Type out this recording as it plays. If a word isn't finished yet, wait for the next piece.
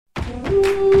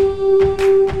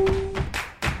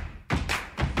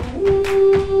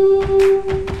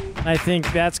I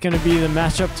think that's going to be the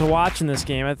matchup to watch in this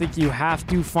game. I think you have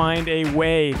to find a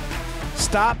way.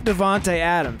 Stop Devontae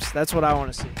Adams. That's what I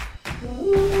want to see.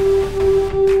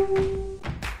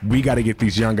 We got to get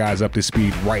these young guys up to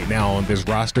speed right now on this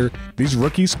roster. These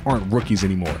rookies aren't rookies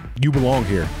anymore. You belong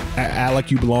here. Act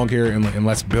like you belong here, and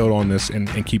let's build on this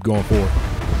and keep going forward.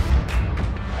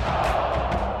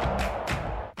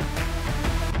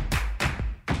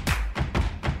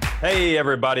 Hey,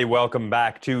 everybody. Welcome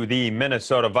back to the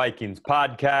Minnesota Vikings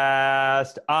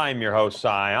podcast. I'm your host,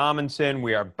 Cy Amundsen.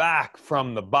 We are back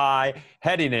from the bye,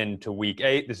 heading into week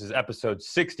 8. This is episode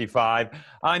 65.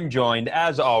 I'm joined,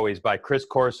 as always, by Chris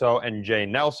Corso and Jay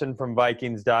Nelson from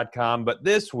Vikings.com. But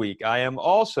this week, I am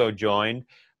also joined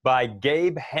by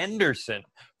Gabe Henderson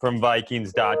from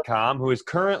Vikings.com, who is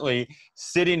currently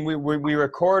sitting. We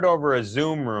record over a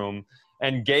Zoom room.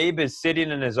 And Gabe is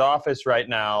sitting in his office right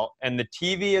now, and the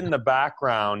TV in the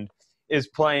background is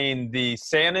playing the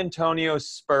San Antonio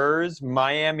Spurs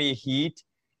Miami Heat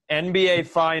NBA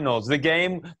Finals. The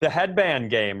game, the headband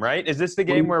game, right? Is this the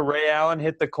game where Ray Allen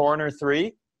hit the corner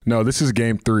three? No, this is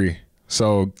game 3.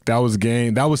 So that was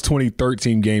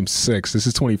 2013 game 6. This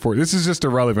is 24. This is just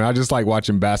irrelevant. I just like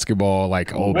watching basketball,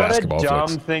 like old basketball. What a dumb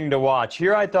flicks. thing to watch.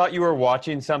 Here I thought you were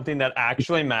watching something that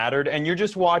actually mattered, and you're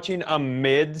just watching a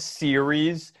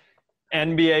mid-series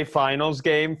NBA Finals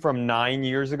game from 9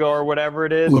 years ago or whatever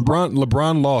it is.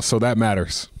 LeBron lost, so that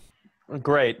matters.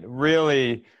 Great.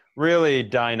 Really, really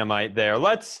dynamite there.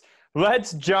 Let's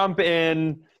jump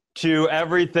in to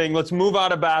everything. Let's move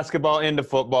out of basketball into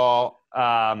football.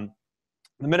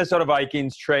 The Minnesota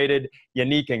Vikings traded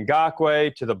Yannick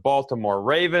Ngakoue to the Baltimore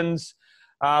Ravens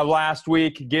last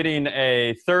week, getting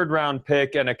a third-round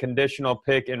pick and a conditional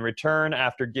pick in return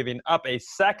after giving up a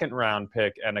second-round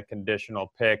pick and a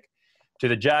conditional pick to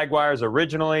the Jaguars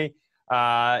originally.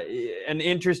 An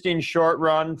interesting short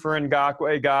run for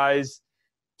Ngakoue, guys.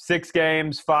 6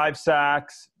 games, 5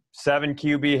 sacks, 7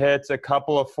 QB hits, a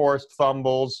couple of forced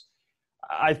fumbles.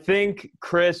 I think,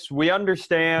 Chris, we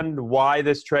understand why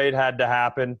this trade had to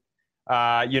happen.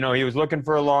 He was looking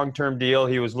for a long-term deal.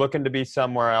 He was looking to be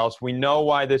somewhere else. We know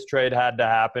why this trade had to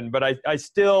happen, but I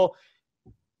still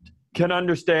can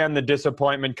understand the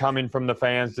disappointment coming from the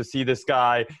fans to see this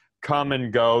guy come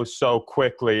and go so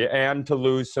quickly and to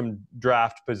lose some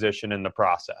draft position in the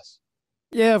process.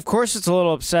 Yeah, of course it's a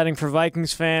little upsetting for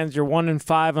Vikings fans. You're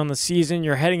 1-5 on the season.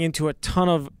 You're heading into a ton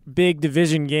of big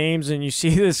division games, and you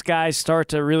see this guy start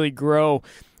to really grow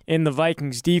in the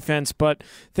Vikings defense. But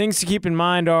things to keep in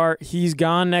mind are he's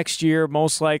gone next year,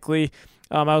 most likely.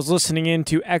 I was listening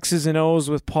into X's and O's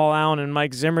with Paul Allen and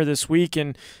Mike Zimmer this week,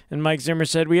 and Mike Zimmer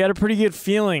said we had a pretty good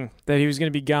feeling that he was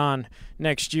going to be gone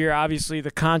next year. Obviously,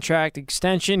 the contract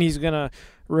extension, he's going to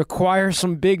require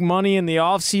some big money in the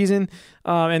offseason.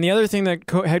 And the other thing that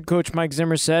head coach Mike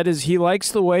Zimmer said is he likes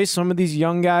the way some of these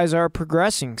young guys are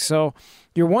progressing. So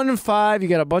you're 1-5, you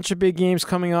got a bunch of big games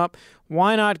coming up.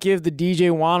 Why not give the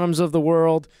DJ Wanhams of the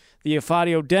world, the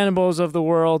Afadio Denebos of the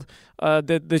world,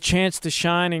 the chance to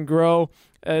shine and grow?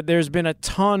 There's been a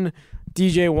ton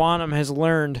DJ Wanham has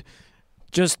learned,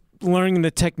 just learning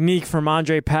the technique from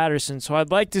Andre Patterson. So I'd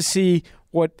like to see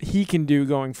what he can do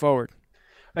going forward.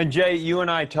 And Jay, you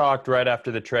and I talked right after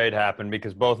the trade happened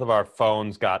because both of our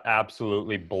phones got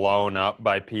absolutely blown up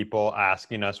by people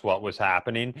asking us what was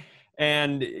happening.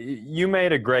 And you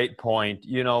made a great point,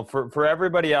 for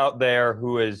everybody out there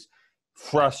who is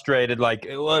frustrated, like,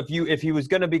 well, if he was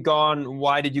going to be gone,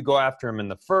 why did you go after him in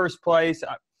the first place?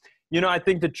 I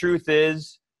think the truth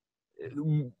is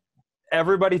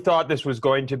everybody thought this was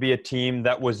going to be a team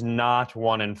that was not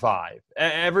 1-5.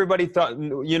 Everybody thought,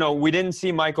 we didn't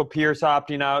see Michael Pierce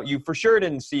opting out. You for sure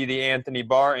didn't see the Anthony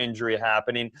Barr injury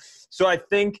happening. So I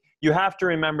think you have to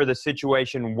remember the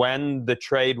situation when the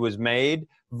trade was made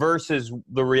versus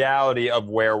the reality of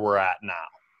where we're at now.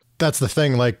 That's the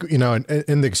thing. Like, in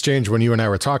the exchange when you and I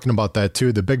were talking about that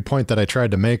too, the big point that I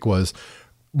tried to make was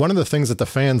one of the things that the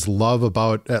fans love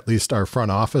about at least our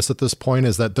front office at this point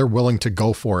is that they're willing to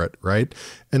go for it, right?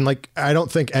 And I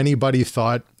don't think anybody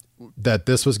thought that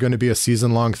this was going to be a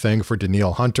season-long thing for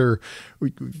Danielle Hunter.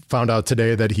 We found out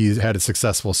today that he had a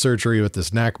successful surgery with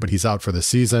his neck, but he's out for the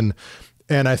season.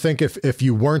 And I think if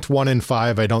you weren't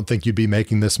 1-5, I don't think you'd be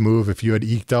making this move. If you had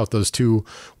eked out those 2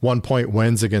 1-point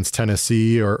wins against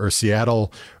Tennessee or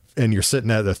Seattle, and you're sitting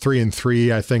at a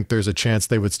 3-3, I think there's a chance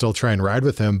they would still try and ride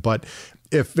with him. But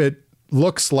if it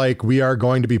looks like we are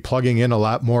going to be plugging in a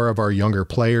lot more of our younger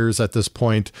players at this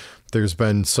point, there's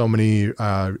been so many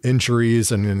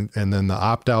injuries and then the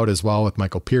opt-out as well with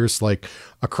Michael Pierce, like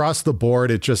across the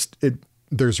board, it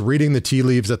there's reading the tea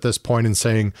leaves at this point and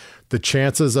saying the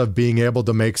chances of being able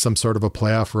to make some sort of a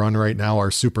playoff run right now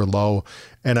are super low.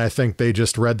 And I think they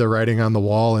just read the writing on the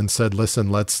wall and said, listen,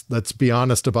 let's be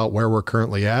honest about where we're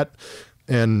currently at.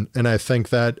 And I think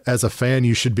that as a fan,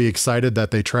 you should be excited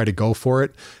that they try to go for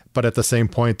it. But at the same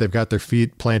point, they've got their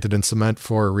feet planted in cement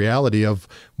for reality of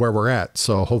where we're at.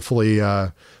 So hopefully,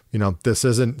 this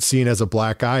isn't seen as a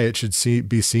black eye. It should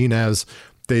be seen as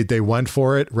they went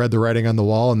for it, read the writing on the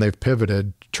wall, and they've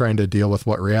pivoted, trying to deal with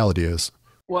what reality is.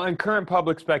 Well, and current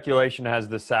public speculation has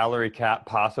the salary cap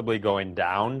possibly going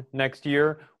down next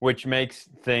year, which makes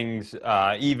things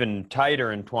even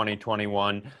tighter in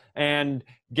 2021. And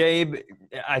Gabe,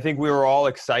 I think we were all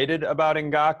excited about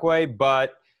Ngakoue,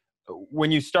 but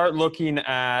when you start looking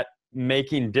at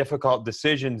making difficult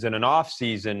decisions in an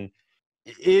offseason,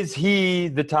 is he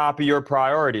the top of your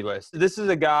priority list? This is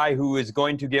a guy who is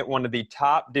going to get one of the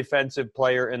top defensive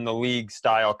player in the league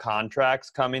style contracts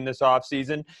coming this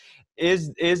offseason.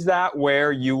 Is that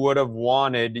where you would have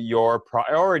wanted your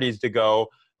priorities to go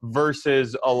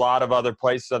versus a lot of other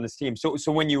places on this team? So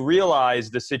when you realize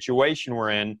the situation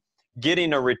we're in,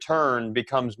 getting a return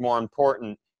becomes more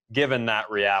important given that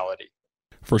reality.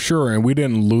 For sure, and we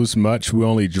didn't lose much. We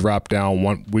only dropped down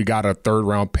one. We got a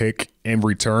third-round pick in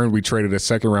return. We traded a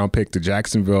second-round pick to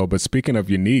Jacksonville. But speaking of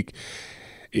Unique,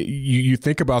 you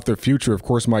think about their future. Of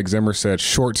course, Mike Zimmer said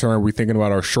short-term, we're thinking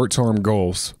about our short-term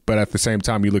goals. But at the same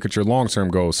time, you look at your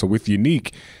long-term goals. So with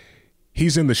Unique,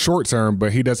 he's in the short term,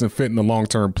 but he doesn't fit in the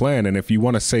long-term plan. And if you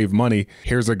want to save money,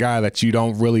 here's a guy that you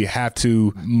don't really have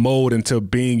to mold into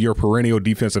being your perennial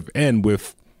defensive end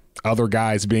with other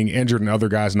guys being injured and other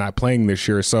guys not playing this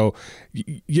year. So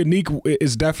Unique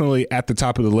is definitely at the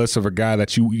top of the list of a guy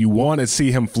that you want to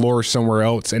see him flourish somewhere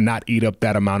else and not eat up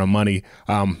that amount of money,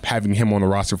 having him on the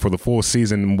roster for the full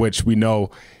season, which we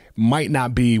know might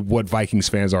not be what Vikings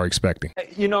fans are expecting.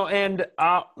 I'm going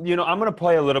to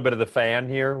play a little bit of the fan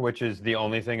here, which is the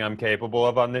only thing I'm capable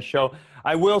of on this show.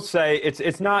 I will say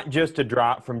it's not just a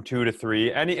drop from 2 to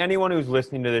 3. Anyone who's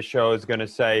listening to this show is going to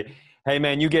say, hey,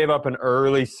 man, you gave up an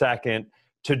early second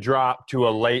to drop to a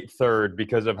late third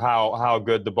because of how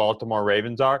good the Baltimore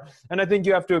Ravens are. And I think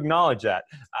you have to acknowledge that.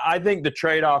 I think the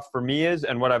trade-off for me is,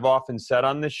 and what I've often said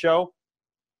on this show,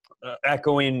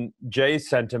 echoing Jay's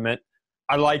sentiment,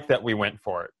 I like that we went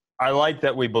for it. I like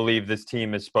that we believe this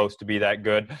team is supposed to be that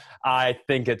good. I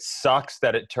think it sucks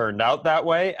that it turned out that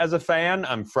way as a fan.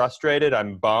 I'm frustrated.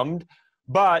 I'm bummed.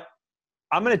 But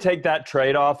I'm going to take that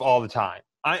trade-off all the time.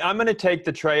 I'm going to take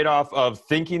the trade-off of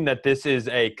thinking that this is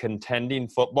a contending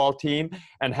football team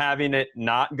and having it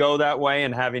not go that way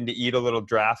and having to eat a little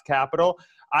draft capital.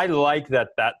 I like that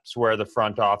that's where the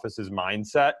front office's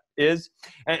mindset is.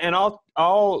 And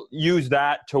I'll use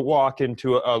that to walk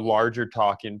into a larger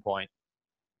talking point.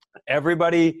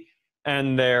 Everybody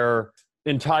and their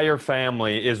entire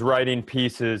family is writing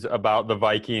pieces about the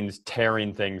Vikings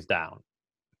tearing things down.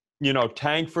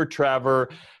 Tank for Trevor,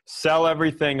 sell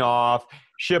everything off,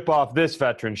 ship off this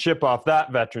veteran, ship off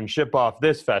that veteran, ship off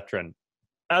this veteran.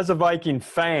 As a Viking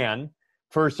fan,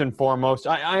 first and foremost,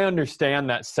 I understand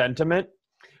that sentiment,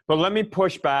 but let me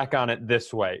push back on it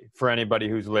this way for anybody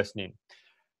who's listening.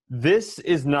 This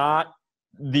is not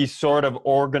the sort of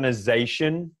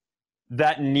organization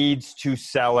that needs to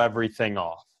sell everything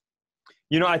off.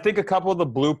 I think a couple of the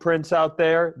blueprints out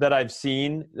there that I've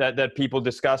seen that people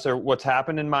discuss are what's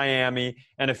happened in Miami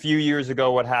and a few years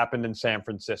ago what happened in San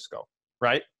Francisco,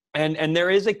 right? And there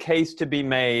is a case to be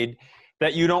made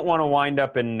that you don't want to wind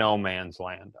up in no man's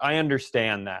land. I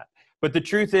understand that. But the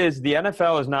truth is the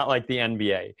NFL is not like the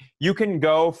NBA. You can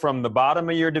go from the bottom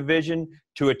of your division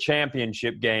to a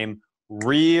championship game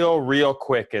real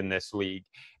quick in this league.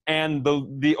 And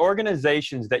the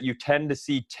organizations that you tend to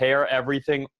see tear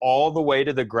everything all the way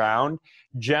to the ground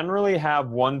generally have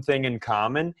one thing in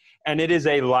common, and it is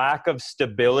a lack of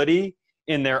stability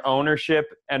in their ownership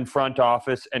and front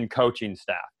office and coaching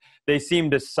staff. They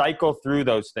seem to cycle through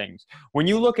those things. When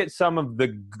you look at some of the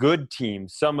good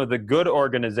teams, some of the good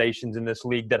organizations in this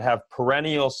league that have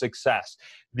perennial success,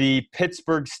 the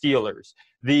Pittsburgh Steelers,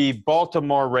 the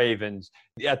Baltimore Ravens,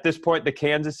 at this point, the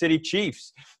Kansas City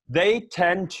Chiefs, they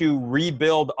tend to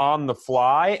rebuild on the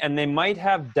fly, and they might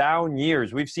have down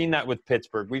years. We've seen that with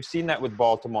Pittsburgh. We've seen that with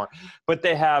Baltimore. But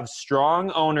they have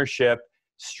strong ownership,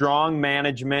 strong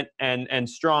management, and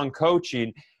strong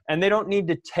coaching, and they don't need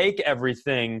to take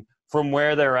everything from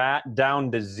where they're at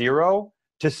down to zero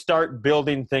to start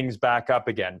building things back up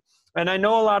again. And I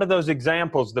know a lot of those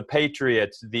examples, the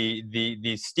Patriots, the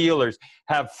Steelers,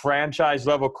 have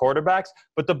franchise-level quarterbacks,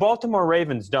 but the Baltimore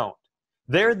Ravens don't.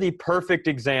 They're the perfect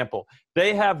example.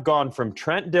 They have gone from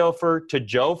Trent Dilfer to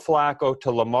Joe Flacco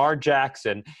to Lamar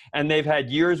Jackson, and they've had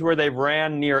years where they've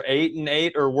ran near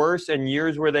 8-8 or worse, and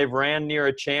years where they've ran near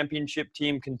a championship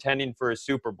team contending for a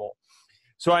Super Bowl.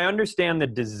 So I understand the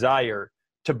desire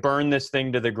to burn this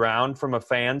thing to the ground from a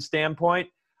fan standpoint.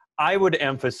 I would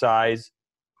emphasize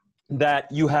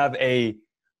that you have a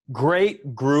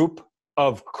great group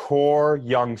of core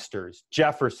youngsters.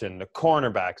 Jefferson, the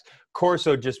cornerbacks.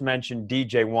 Corso just mentioned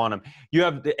DJ Wanham. You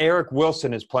have Eric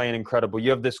Wilson is playing incredible. You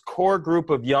have this core group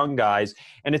of young guys,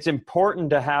 and it's important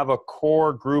to have a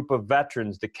core group of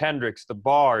veterans, the Kendricks, the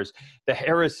Barrs, the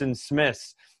Harrison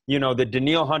Smiths, the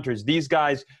Daniil Hunters, these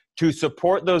guys, to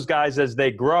support those guys as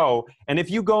they grow. And if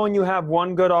you go and you have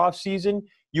one good offseason,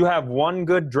 you have one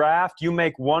good draft, you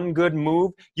make one good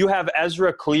move, you have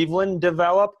Ezra Cleveland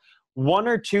develop, one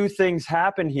or two things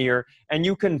happen here, and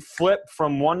you can flip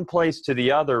from one place to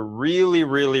the other really,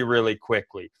 really, really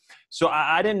quickly. So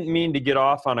I didn't mean to get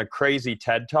off on a crazy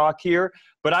TED Talk here,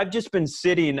 but I've just been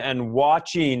sitting and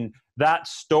watching that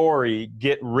story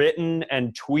get written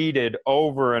and tweeted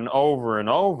over and over and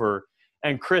over.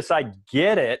 And Chris, I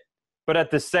get it, but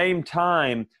at the same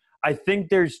time, I think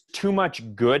there's too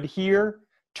much good here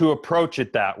to approach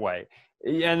it that way.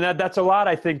 And that's a lot,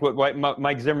 I think, what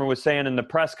Mike Zimmer was saying in the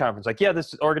press conference. Like, yeah,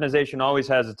 this organization always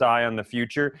has its eye on the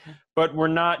future, but we're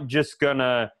not just going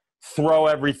to throw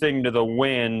everything to the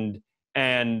wind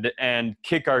and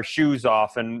kick our shoes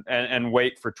off and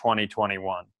wait for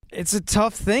 2021. It's a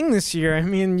tough thing this year. I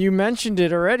mean, you mentioned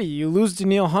it already. You lose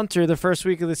Daniil Hunter the first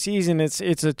week of the season. It's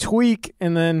a tweak,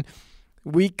 and then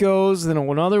week goes, then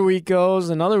another week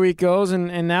goes,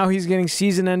 and now he's getting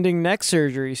season-ending neck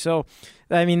surgery. So,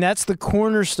 I mean, that's the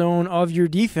cornerstone of your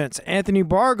defense. Anthony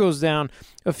Barr goes down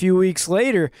a few weeks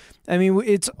later. I mean,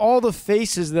 it's all the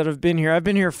faces that have been here. I've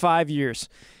been here 5 years.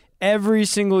 Every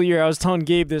single year, I was telling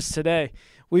Gabe this today,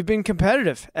 we've been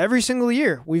competitive every single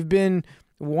year. We've been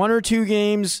one or two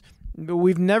games.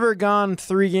 We've never gone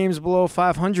 3 games below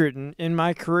 500 in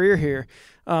my career here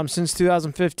since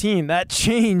 2015. That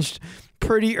changed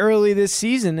pretty early this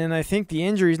season, and I think the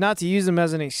injuries, not to use them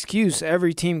as an excuse,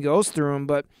 every team goes through them,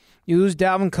 but you lose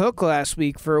Dalvin Cook last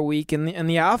week for a week, and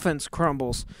the offense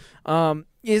crumbles.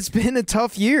 It's been a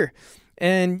tough year,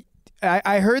 and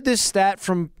I heard this stat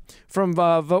from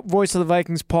Voice of the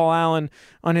Vikings, Paul Allen,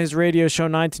 on his radio show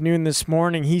 9 to noon this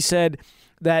morning. He said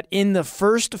that in the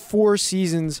first 4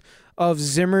 seasons of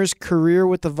Zimmer's career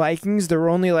with the Vikings, there were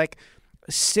only like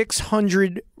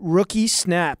 600 rookie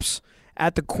snaps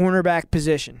at the cornerback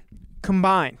position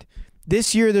combined.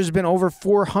 This year, there's been over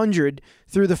 400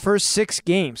 through the first 6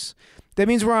 games. That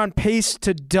means we're on pace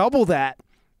to double that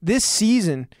this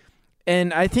season,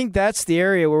 and I think that's the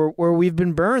area where we've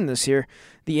been burned this year.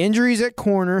 The injuries at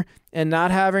corner and not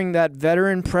having that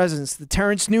veteran presence, the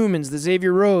Terrence Newmans, the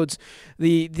Xavier Rhodes,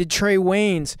 the Trey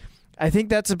Waynes, I think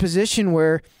that's a position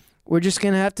where we're just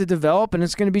going to have to develop, and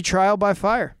it's going to be trial by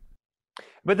fire.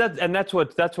 But that's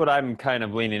what I'm kind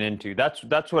of leaning into.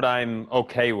 That's what I'm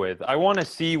okay with. I want to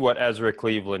see what Ezra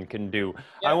Cleveland can do.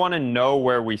 Yeah. I want to know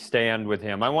where we stand with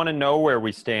him. I want to know where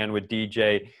we stand with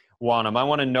DJ Wanham. I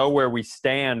want to know where we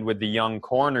stand with the young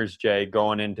corners, Jay,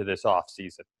 going into this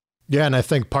offseason. Yeah, and I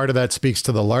think part of that speaks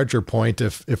to the larger point.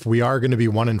 If we are going to be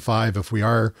 1-5, if we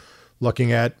are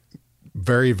looking at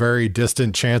very, very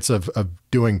distant chance of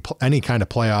doing any kind of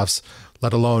playoffs,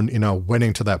 let alone,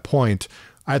 winning to that point,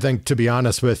 I think, to be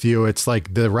honest with you, it's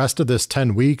like the rest of this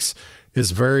 10 weeks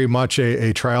is very much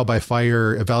a trial by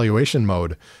fire evaluation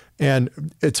mode.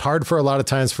 And it's hard for a lot of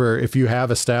times if you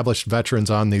have established veterans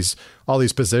on all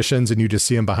these positions and you just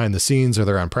see them behind the scenes or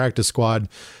they're on practice squad,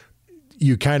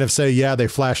 you kind of say, yeah, they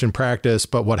flash in practice,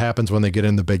 but what happens when they get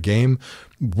in the big game?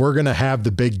 We're going to have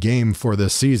the big game for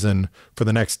this season for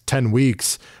the next 10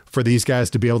 weeks for these guys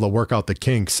to be able to work out the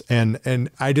kinks. And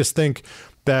I just think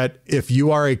that if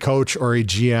you are a coach or a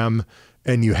GM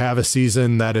and you have a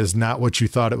season that is not what you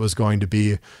thought it was going to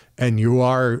be, and you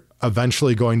are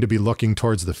eventually going to be looking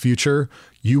towards the future,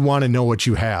 you want to know what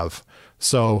you have.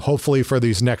 So hopefully for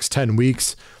these next 10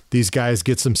 weeks, these guys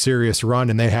get some serious run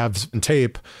and they have some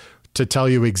tape to tell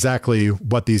you exactly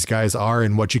what these guys are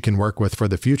and what you can work with for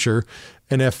the future.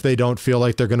 And if they don't feel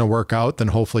like they're going to work out, then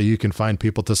hopefully you can find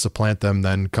people to supplant them,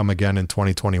 then come again in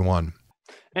 2021.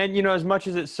 And, as much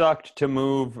as it sucked to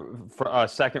move for a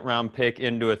 2nd-round pick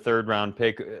into a 3rd-round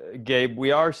pick, Gabe,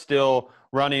 we are still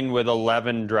running with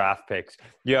 11 draft picks.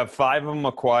 You have 5 of them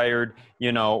acquired, a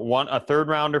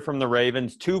 3rd-rounder from the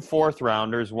Ravens, 2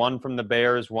 4th-rounders, 1 from the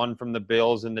Bears, 1 from the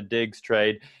Bills in the Diggs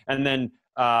trade, and then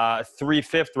 3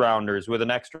 fifth-rounders with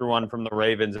an extra one from the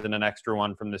Ravens and an extra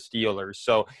one from the Steelers.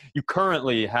 So you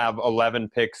currently have 11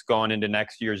 picks going into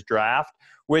next year's draft,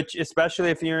 which, especially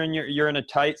if you're in a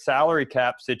tight salary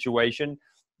cap situation,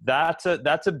 that's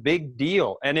a big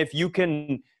deal. And if you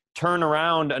can turn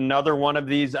around another one of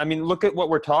these, I mean, look at what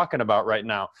we're talking about right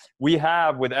now. We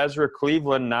have, with Ezra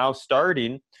Cleveland now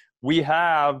starting, we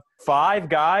have 5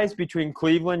 guys between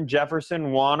Cleveland,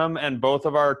 Jefferson, Wanham, and both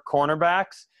of our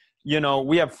cornerbacks.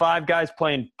 We have 5 guys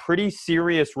playing pretty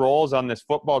serious roles on this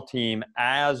football team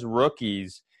as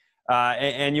rookies,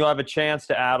 and you'll have a chance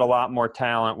to add a lot more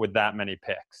talent with that many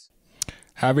picks.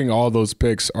 Having all those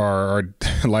picks are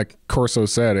like Corso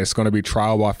said, it's going to be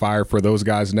trial by fire for those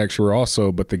guys next year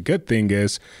also. But the good thing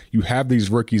is you have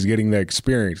these rookies getting the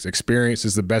experience. Experience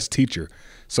is the best teacher.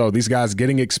 So these guys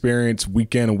getting experience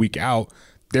week in and week out,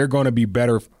 they're going to be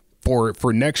better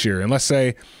for next year. And let's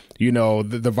say,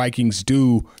 the Vikings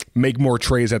do make more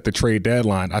trades at the trade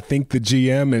deadline. I think the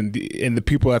GM and the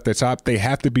people at the top, they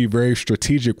have to be very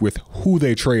strategic with who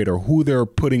they trade or who they're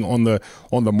putting on the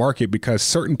market, because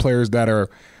certain players that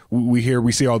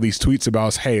we see all these tweets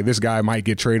about, hey, this guy might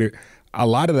get traded. A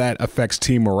lot of that affects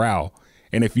team morale.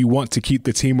 And if you want to keep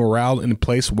the team morale in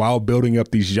place while building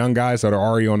up these young guys that are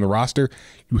already on the roster,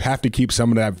 you have to keep some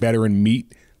of that veteran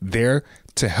meat there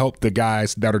to help the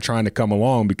guys that are trying to come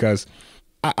along, because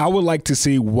I would like to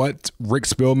see what Rick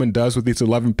Spielman does with these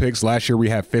 11 picks. Last year we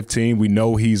had 15. We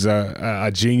know he's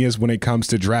a genius when it comes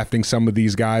to drafting some of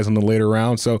these guys in the later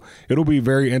rounds. So it'll be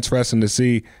very interesting to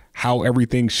see how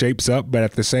everything shapes up. But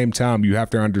at the same time, you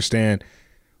have to understand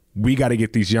we got to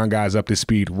get these young guys up to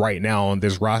speed right now on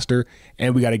this roster,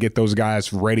 and we got to get those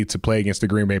guys ready to play against the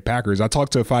Green Bay Packers. I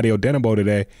talked to Fadio Denebo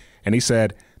today, and he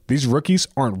said these rookies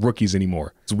aren't rookies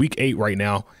anymore. It's week 8 right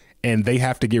now. And they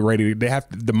have to get ready.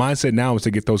 The mindset now is to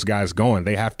get those guys going.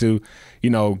 They have to,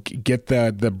 get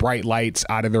the bright lights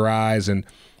out of their eyes. And,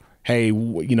 hey,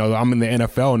 I'm in the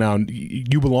NFL now.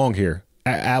 You belong here.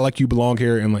 Act like you belong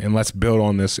here, and let's build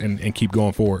on this and keep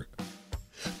going forward.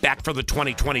 Back for the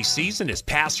 2020 season is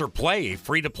Pass or Play, a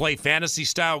free-to-play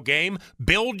fantasy-style game.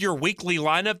 Build your weekly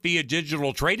lineup via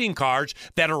digital trading cards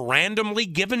that are randomly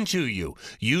given to you.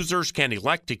 Users can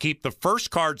elect to keep the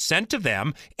first card sent to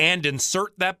them and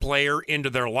insert that player into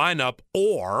their lineup,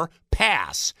 or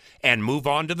pass and move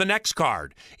on to the next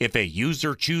card. If a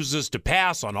user chooses to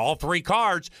pass on all 3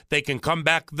 cards, they can come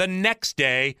back the next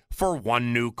day for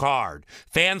 1 new card.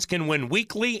 Fans can win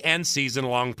weekly and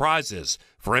season-long prizes.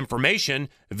 For information,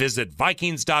 visit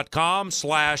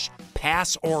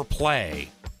Vikings.com/passorplay.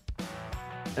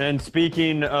 And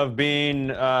speaking of being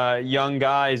young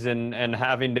guys and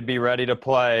having to be ready to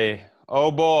play,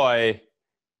 oh boy,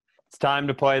 it's time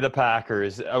to play the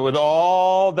Packers. With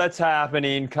all that's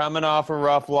happening, coming off a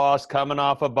rough loss, coming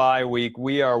off a bye week,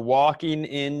 we are walking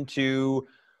into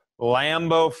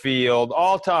Lambeau Field.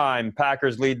 All-time,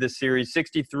 Packers lead this series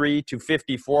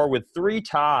 63-54 with 3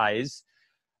 ties.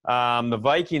 The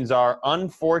Vikings are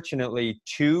unfortunately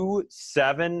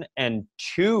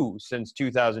 2-7-2 since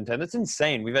 2010. That's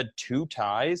insane. We've had 2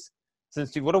 ties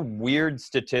since. What a weird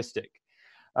statistic.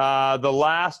 The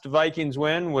last Vikings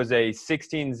win was a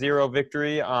 16-0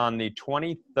 victory on the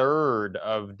 23rd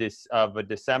of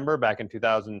December back in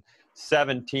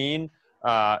 2017.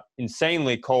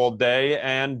 Insanely cold day,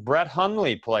 and Brett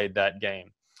Hundley played that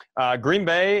game. Green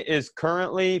Bay is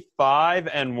currently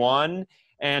 5-1.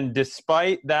 And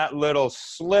despite that little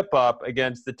slip up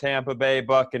against the Tampa Bay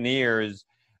Buccaneers,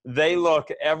 they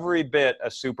look every bit a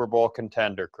Super Bowl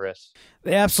contender, Chris.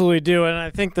 They absolutely do, and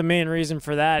I think the main reason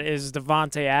for that is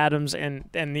Davante Adams and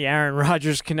the Aaron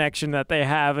Rodgers connection that they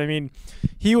have. I mean,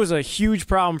 he was a huge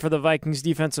problem for the Vikings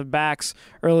defensive backs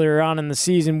earlier on in the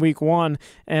season, week 1,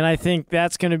 and I think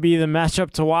that's going to be the matchup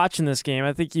to watch in this game.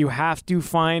 I think you have to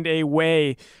find a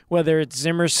way, whether it's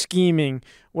Zimmer scheming,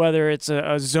 whether it's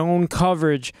a zone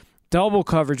coverage, double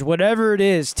coverage, whatever it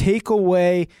is, take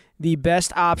away the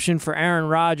best option for Aaron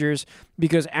Rodgers,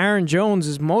 because Aaron Jones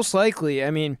is most likely, I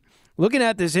mean, looking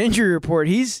at this injury report,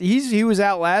 he was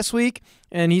out last week,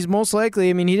 and he's most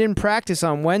likely, I mean, he didn't practice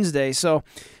on Wednesday. So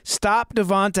stop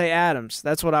Davante Adams.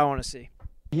 That's what I want to see.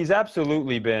 He's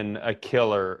absolutely been a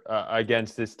killer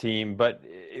against this team. But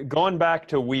going back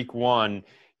to week 1,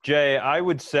 Jay, I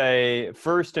would say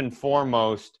first and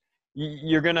foremost,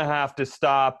 you're going to have to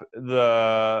stop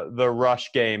the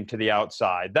rush game to the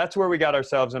outside. That's where we got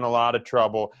ourselves in a lot of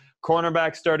trouble.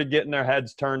 Cornerbacks started getting their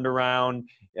heads turned around.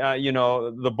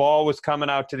 The ball was coming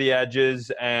out to the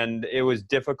edges, and it was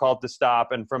difficult to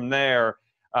stop. And from there,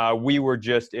 we were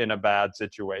just in a bad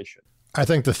situation. I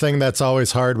think the thing that's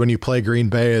always hard when you play Green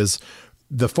Bay is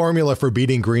the formula for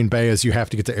beating Green Bay is you have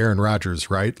to get to Aaron Rodgers,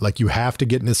 right? Like you have to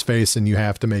get in his face and you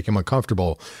have to make him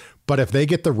uncomfortable. But if they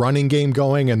get the running game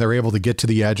going and they're able to get to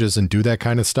the edges and do that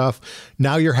kind of stuff,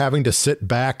 now you're having to sit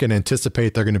back and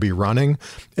anticipate they're going to be running.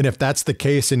 And if that's the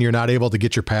case and you're not able to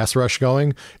get your pass rush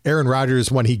going, Aaron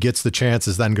Rodgers, when he gets the chance,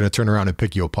 is then going to turn around and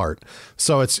pick you apart.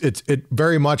 So it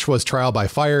very much was trial by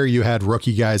fire. You had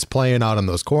rookie guys playing out on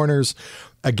those corners.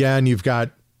 Again, you've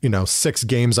got, 6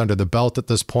 games under the belt at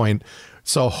this point.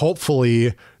 So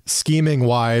hopefully, scheming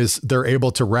wise, they're able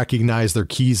to recognize their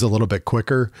keys a little bit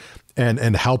quicker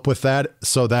and help with that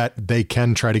so that they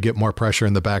can try to get more pressure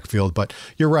in the backfield. But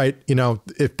you're right.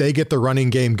 If they get the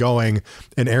running game going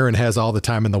and Aaron has all the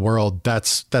time in the world,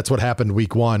 that's what happened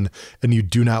week 1. And you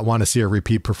do not want to see a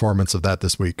repeat performance of that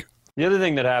this week. The other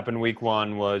thing that happened week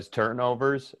 1 was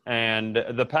turnovers, and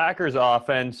the Packers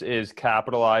offense is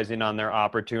capitalizing on their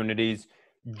opportunities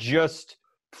just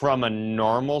from a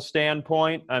normal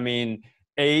standpoint. I mean,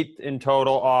 8th in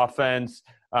total offense,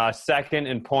 2nd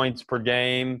in points per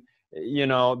game.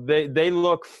 They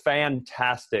look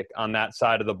fantastic on that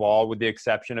side of the ball, with the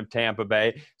exception of Tampa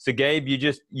Bay. So, Gabe,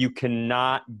 you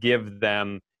cannot give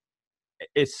them,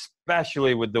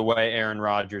 especially with the way Aaron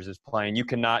Rodgers is playing, you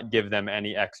cannot give them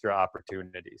any extra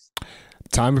opportunities.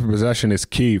 Time of possession is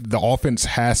key. The offense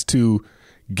has to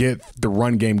get the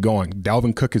run game going.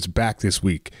 Dalvin Cook is back this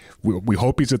week. We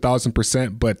hope he's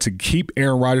 1,000%, but to keep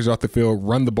Aaron Rodgers off the field,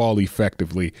 run the ball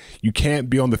effectively. You can't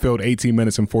be on the field 18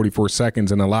 minutes and 44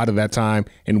 seconds, and a lot of that time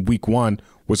in week 1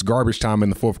 was garbage time in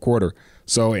the fourth quarter.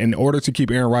 So in order to keep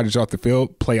Aaron Rodgers off the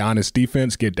field, play honest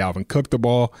defense, get Dalvin Cook the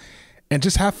ball, and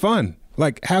just have fun.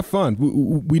 Have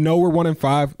fun. We know we're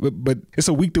 1-5, but it's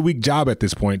a week-to-week job at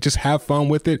this point. Just have fun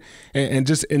with it and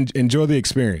just enjoy the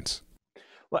experience.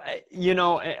 Well,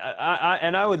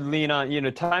 I would lean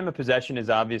on, time of possession is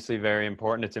obviously very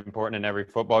important. It's important in every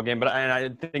football game. But I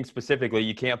think specifically,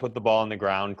 you can't put the ball on the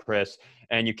ground, Chris,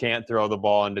 and you can't throw the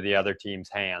ball into the other team's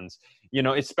hands,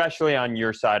 especially on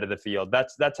your side of the field.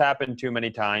 That's happened too many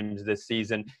times this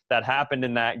season. That happened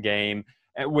in that game.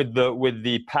 With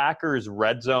the Packers'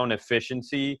 red zone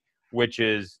efficiency, which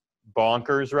is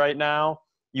bonkers right now,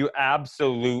 you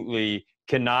absolutely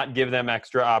cannot give them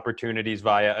extra opportunities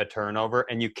via a turnover,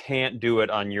 and you can't do it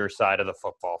on your side of the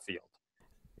football field.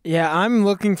 Yeah, I'm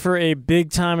looking for a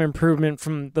big-time improvement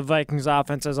from the Vikings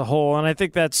offense as a whole, and I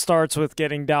think that starts with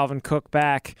getting Dalvin Cook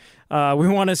back. We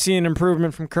want to see an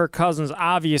improvement from Kirk Cousins,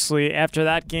 obviously. After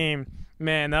that game,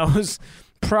 man, that was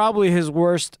probably his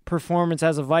worst performance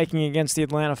as a Viking against the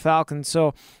Atlanta Falcons.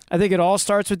 So I think it all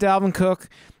starts with Dalvin Cook.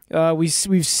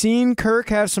 We've seen Kirk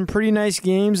have some pretty nice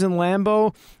games in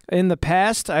Lambeau in the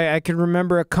past. I can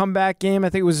remember a comeback game. I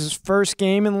think it was his first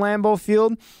game in Lambeau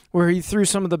Field where he threw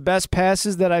some of the best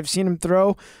passes that I've seen him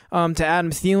throw to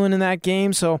Adam Thielen in that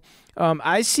game. So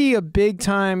I see a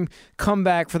big-time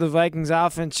comeback for the Vikings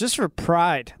offense just for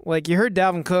pride. Like you heard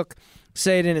Dalvin Cook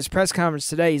say it in his press conference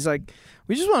today. He's like,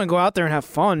 we just want to go out there and have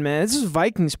fun, man. This is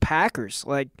Vikings-Packers.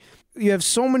 Like, you have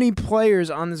so many players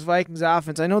on this Vikings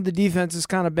offense. I know the defense is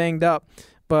kind of banged up,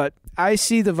 but I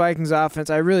see the Vikings offense.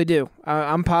 I really do.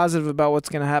 I'm positive about what's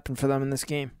going to happen for them in this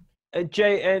game.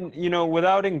 Jay, and,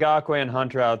 without Ngakoue and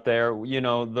Hunter out there,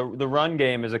 the run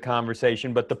game is a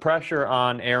conversation, but the pressure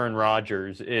on Aaron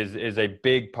Rodgers is a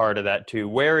big part of that too.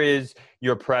 Where is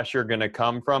your pressure going to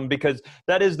come from? Because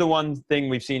that is the one thing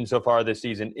we've seen so far this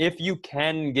season. If you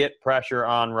can get pressure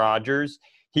on Rodgers,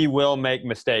 he will make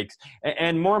mistakes.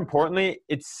 And more importantly,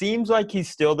 it seems like he's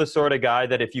still the sort of guy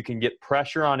that if you can get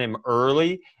pressure on him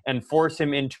early and force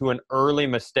him into an early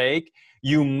mistake,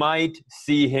 you might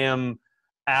see him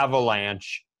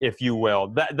avalanche, if you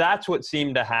will. That's what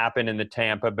seemed to happen in the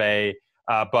Tampa Bay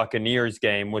Buccaneers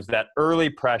game, was that early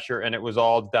pressure, and it was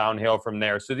all downhill from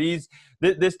there. So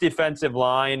this defensive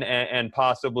line and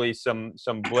possibly some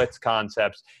blitz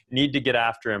concepts need to get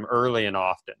after him early and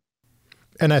often.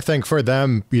 And I think for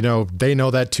them, they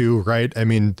know that too, right? I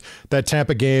mean, that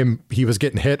Tampa game, he was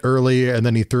getting hit early and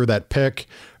then he threw that pick.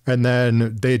 And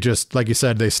then they just, like you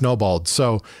said, they snowballed.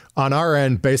 So on our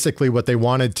end, basically what they're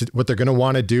going to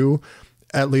want to do,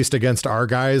 at least against our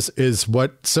guys, is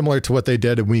similar to what they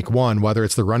did in week 1, whether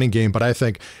it's the running game, but I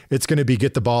think it's going to be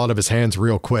get the ball out of his hands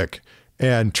real quick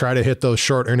and try to hit those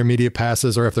short intermediate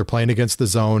passes, or if they're playing against the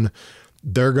zone,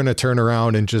 they're going to turn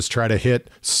around and just try to hit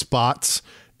spots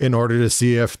in order to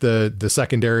see if the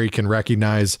secondary can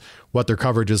recognize what their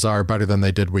coverages are better than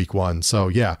they did week 1. So,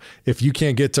 yeah, if you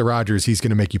can't get to Rodgers, he's going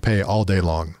to make you pay all day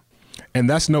long. And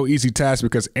that's no easy task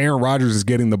because Aaron Rodgers is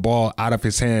getting the ball out of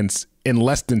his hands in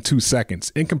less than 2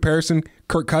 seconds. In comparison,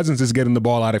 Kirk Cousins is getting the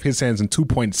ball out of his hands in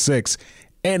 2.6.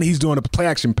 and he's doing a play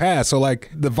action pass. So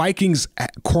like the Vikings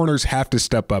corners have to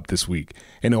step up this week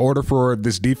in order for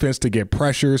this defense to get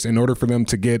pressures, in order for them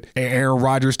to get Aaron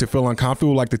Rodgers to feel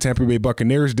uncomfortable like the Tampa Bay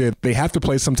Buccaneers did. They have to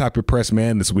play some type of press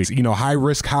man this week. You know, high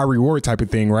risk, high reward type of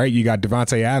thing, right? You got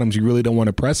Devontae Adams. You really don't want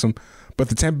to press him. But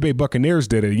the Tampa Bay Buccaneers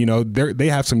did it. You know, they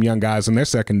have some young guys in their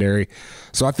secondary.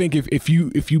 So I think if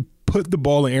you put the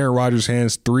ball in Aaron Rodgers'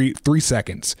 hands 3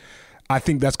 seconds, I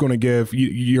think that's going to give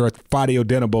your Fadio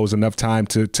Denabos enough time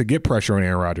to get pressure on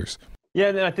Aaron Rodgers. Yeah,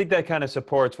 and I think that kind of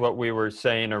supports what we were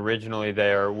saying originally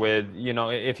there with, you know,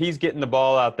 if he's getting the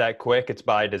ball out that quick, it's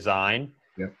by design.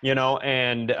 Yeah. You know,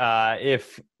 and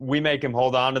if we make him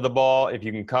hold on to the ball, if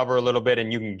you can cover a little bit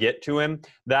and you can get to him,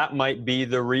 that might be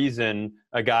the reason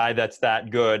a guy that's that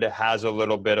good has a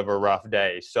little bit of a rough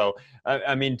day. So,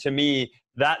 I mean, to me,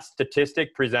 that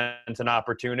statistic presents an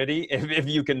opportunity. If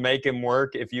you can make him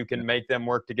work, if you can make them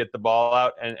work to get the ball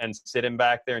out and sit him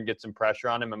back there and get some pressure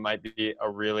on him, it might be a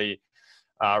really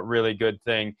good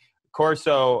thing.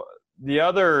 Corso, the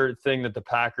other thing that the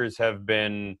Packers have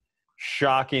been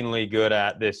shockingly good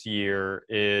at this year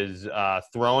is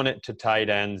throwing it to tight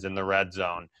ends in the red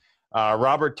zone.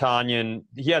 Robert Tonyan,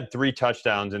 he had 3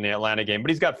 touchdowns in the Atlanta game, but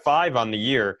he's got 5 on the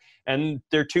year. And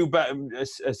they're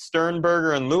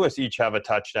Sternberger and Lewis each have a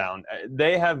touchdown.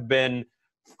 They have been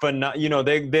you know,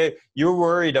 you're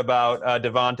worried about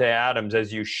Devontae Adams,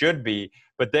 as you should be,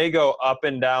 but they go up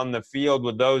and down the field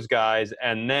with those guys,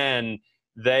 and then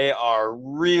they are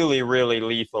really, really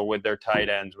lethal with their tight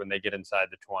ends when they get inside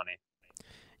the 20.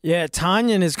 Yeah,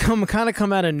 Tonyan has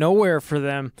come out of nowhere for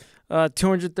them.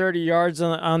 230 yards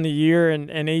on the year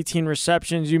and 18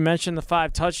 receptions. You mentioned the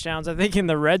 5 touchdowns. I think in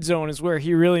the red zone is where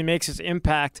he really makes his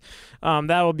impact.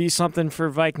 That will be something for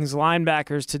Vikings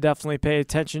linebackers to definitely pay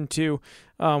attention to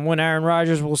when Aaron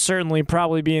Rodgers will certainly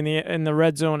probably be in the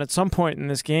red zone at some point in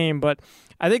this game. But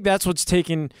I think that's what's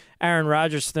taken Aaron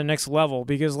Rodgers to the next level,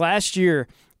 because last year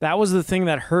that was the thing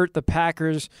that hurt the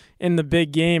Packers in the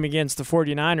big game against the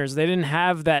 49ers. They didn't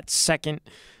have that second,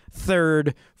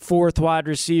 third, fourth wide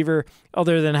receiver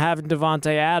other than having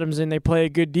Devontae Adams, and they play a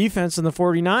good defense in the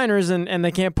 49ers, and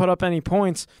they can't put up any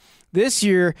points. This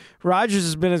year, Rodgers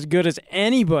has been as good as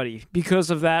anybody because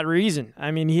of that reason.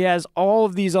 I mean, he has all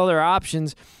of these other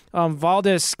options.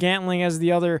 Valdez-Scantling as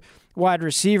the other wide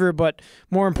receiver, but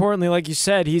more importantly, like you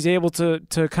said, he's able to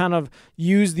kind of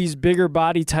use these bigger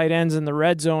body tight ends in the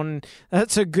red zone.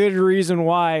 That's a good reason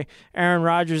why Aaron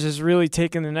Rodgers has really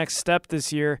taken the next step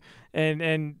this year,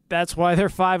 and that's why they're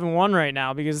 5-1 right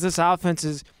now, because this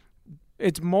offense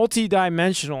it's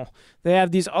multi-dimensional. They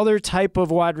have these other type of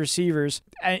wide receivers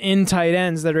in tight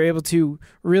ends that are able to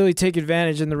really take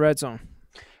advantage in the red zone.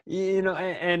 You know,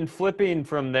 and flipping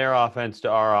from their offense to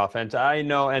our offense, I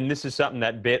know, and this is something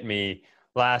that bit me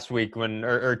last week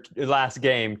or last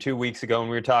game 2 weeks ago when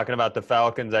we were talking about the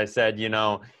Falcons. I said, you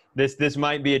know, this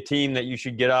might be a team that you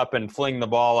should get up and fling the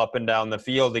ball up and down the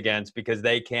field against, because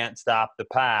they can't stop the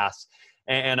pass.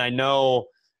 And I know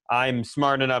I'm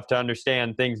smart enough to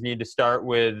understand things need to start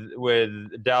with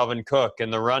Dalvin Cook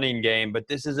and the running game, but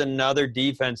this is another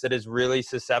defense that is really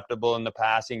susceptible in the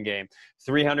passing game.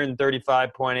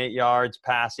 335.8 yards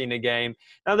passing a game.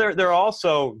 Now they're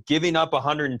also giving up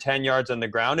 110 yards on the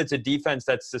ground. It's a defense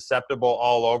that's susceptible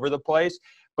all over the place,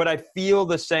 but I feel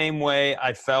the same way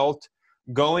I felt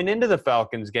going into the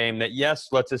Falcons game, that yes,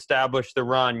 let's establish the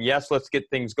run. Yes, let's get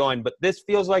things going. But this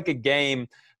feels like a game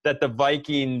that the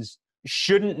Vikings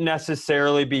shouldn't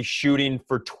necessarily be shooting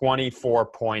for 24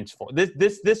 points for.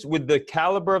 This with the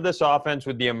caliber of this offense,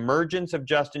 with the emergence of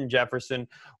Justin Jefferson,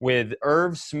 with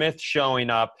Irv Smith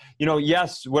showing up, you know,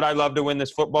 yes, would I love to win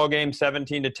this football game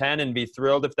 17-10 and be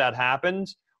thrilled if that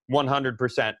happens?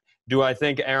 100%. Do I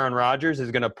think Aaron Rodgers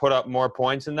is going to put up more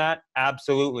points than that?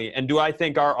 Absolutely. And do I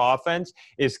think our offense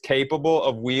is capable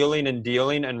of wheeling and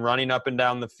dealing and running up and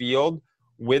down the field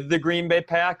with the Green Bay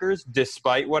Packers,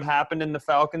 despite what happened in the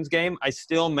Falcons game? I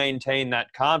still maintain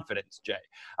that confidence, Jay.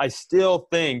 I still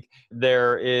think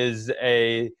there is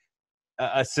a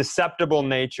susceptible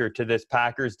nature to this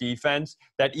Packers defense,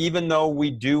 that even though we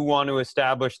do want to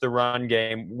establish the run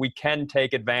game, we can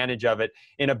take advantage of it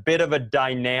in a bit of a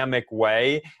dynamic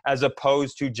way, as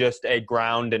opposed to just a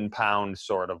ground and pound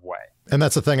sort of way. And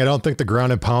that's the thing. I don't think the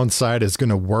ground and pound side is going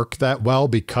to work that well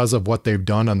because of what they've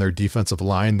done on their defensive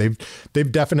line.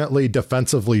 They've definitely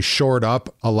defensively shored up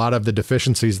a lot of the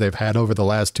deficiencies they've had over the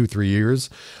last 2-3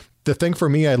 years. The thing for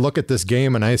me, I look at this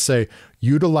game and I say,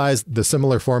 utilize the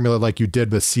similar formula like you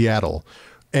did with Seattle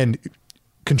and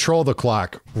control the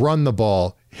clock, run the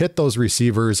ball, hit those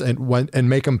receivers and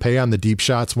make them pay on the deep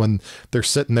shots when they're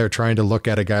sitting there trying to look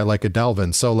at a guy like a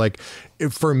Dalvin. So like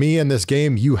for me in this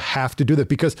game, you have to do that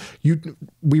because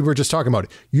we were just talking about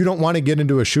it. You don't want to get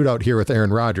into a shootout here with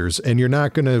Aaron Rodgers, and you're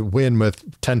not going to win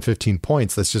with 10, 15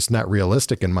 points. That's just not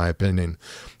realistic in my opinion.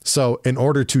 So in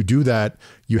order to do that,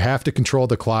 you have to control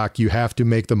the clock. You have to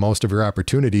make the most of your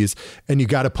opportunities, and you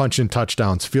got to punch in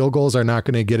touchdowns. Field goals are not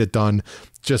going to get it done.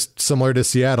 Just similar to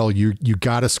Seattle, you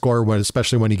got to score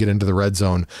especially when you get into the red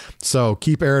zone. So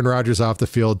keep Aaron Rodgers off the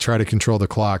field, try to control the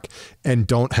clock, and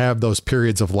don't have those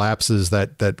periods of lapses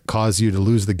that cause you to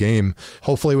lose the game.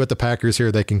 Hopefully with the Packers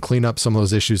here, they can clean up some of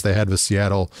those issues they had with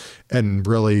Seattle and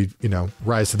really,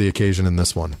 rise to the occasion in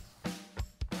this one.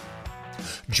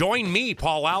 Join me,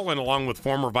 Paul Allen, along with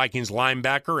former Vikings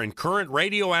linebacker and current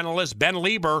radio analyst Ben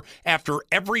Lieber after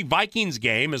every Vikings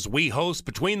game as we host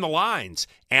Between the Lines,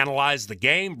 analyze the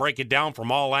game, break it down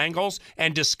from all angles,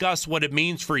 and discuss what it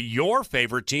means for your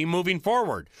favorite team moving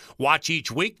forward. Watch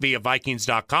each week via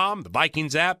Vikings.com, the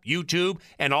Vikings app, YouTube,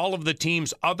 and all of the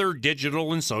team's other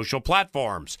digital and social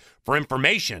platforms. For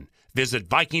information, visit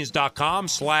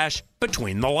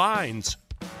Vikings.com/Between the Lines.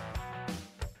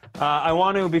 I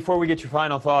want to, before we get your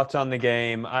final thoughts on the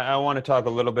game, I want to talk a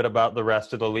little bit about the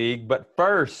rest of the league. But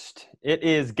first, it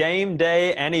is game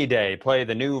day any day. Play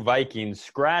the new Vikings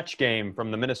scratch game from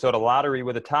the Minnesota Lottery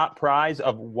with a top prize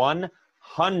of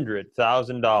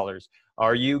 $100,000.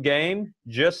 Are you game?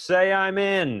 Just say I'm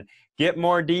in. Get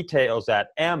more details at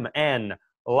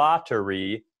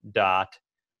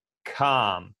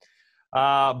mnlottery.com.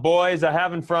 Boys, I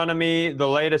have in front of me the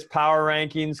latest power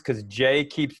rankings because Jay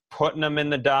keeps putting them in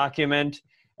the document,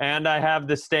 and I have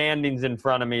the standings in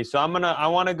front of me. So I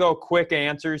want to go quick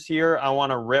answers here. I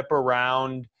want to rip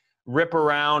around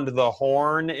the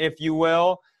horn, if you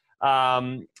will,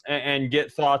 and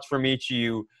get thoughts from each of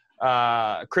you.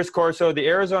 Chris Corso, the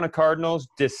Arizona Cardinals,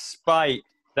 despite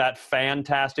that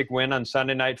fantastic win on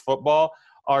Sunday Night Football,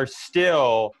 are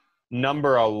still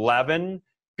number 11.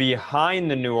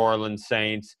 Behind the New Orleans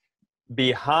Saints,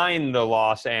 behind the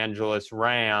Los Angeles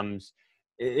Rams.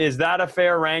 Is that a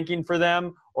fair ranking for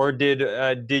them, or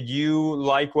did you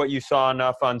like what you saw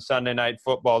enough on Sunday Night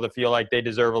Football to feel like they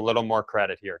deserve a little more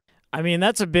credit here? I mean,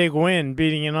 that's a big win,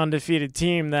 beating an undefeated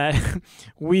team that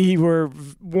we were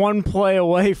one play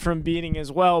away from beating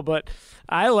as well. But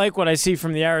I like what I see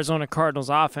from the Arizona Cardinals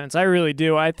offense. I really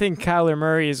do. I think Kyler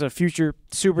Murray is a future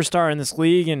superstar in this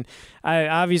league, and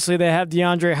obviously they have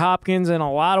DeAndre Hopkins and a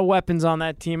lot of weapons on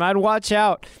that team. I'd watch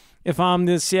out if I'm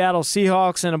the Seattle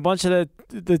Seahawks and a bunch of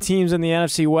the teams in the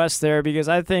NFC West there, because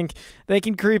I think they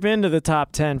can creep into the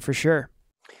top 10 for sure.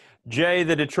 Jay,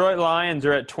 the Detroit Lions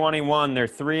are at 21. They're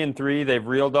 3-3. They've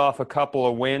reeled off a couple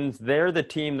of wins. They're the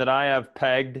team that I have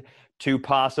pegged to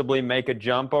possibly make a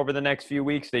jump over the next few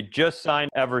weeks. They just signed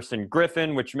Everson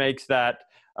Griffin, which makes that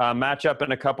matchup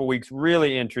in a couple weeks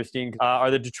really interesting.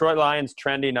 Are the Detroit Lions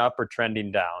trending up or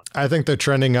trending down? I think they're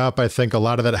trending up. I think a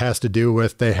lot of that has to do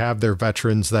with they have their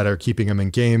veterans that are keeping them in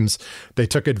games. They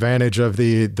took advantage of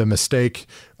the mistake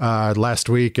last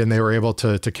week, and they were able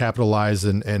to capitalize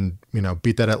and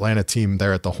beat that Atlanta team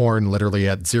there at the Horn, literally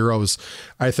at zeros.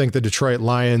 I think the Detroit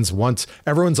Lions,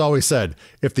 everyone's always said,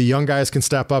 if the young guys can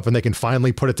step up and they can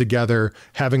finally put it together,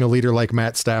 having a leader like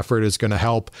Matt Stafford is going to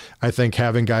help. I think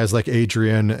having guys like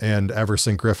Adrian and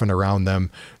Everson Griffin around them,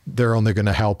 they're only going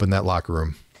to help in that locker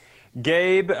room.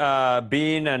 Gabe,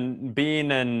 being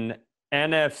an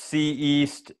NFC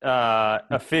East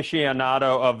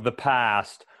aficionado of the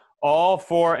past, all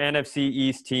four NFC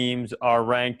East teams are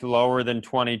ranked lower than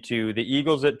 22. The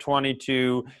Eagles at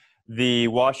 22, the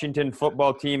Washington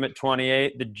football team at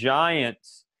 28, the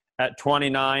Giants at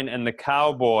 29, and the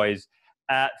Cowboys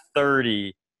at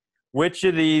 30. Which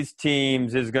of these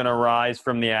teams is going to rise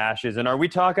from the ashes? And are we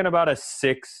talking about a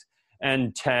 6-10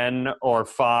 or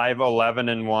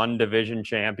 5-11-1 division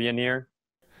champion here?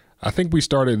 I think we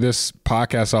started this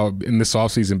podcast out in this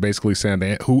offseason basically saying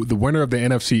that the winner of the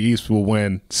NFC East will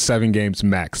win 7 games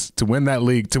max. To win that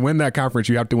league, to win that conference,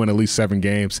 you have to win at least 7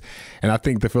 games. And I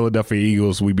think the Philadelphia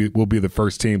Eagles will be the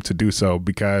first team to do so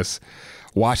because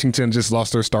Washington just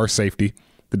lost their star safety.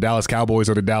 The Dallas Cowboys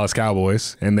are the Dallas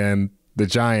Cowboys, and then the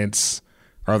Giants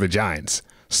are the Giants.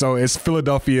 So it's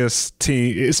Philadelphia's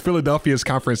team. It's Philadelphia's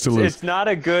conference to lose. It's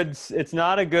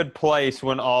not a good place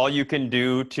when all you can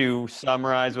do to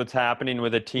summarize what's happening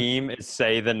with a team is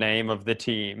say the name of the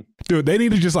team. Dude, they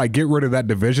need to just get rid of that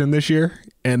division this year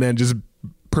and then just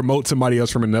promote somebody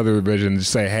else from another division and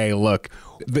just say, hey, look,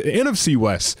 the NFC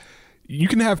West, you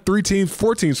can have 4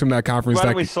 teams from that conference. Why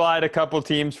don't we slide a couple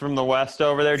teams from the West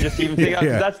over there? Just even think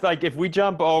that's like if we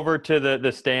jump over to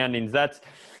the standings,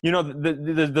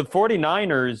 the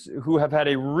 49ers, who have had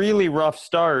a really rough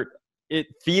start, it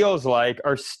feels like,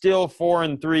 are still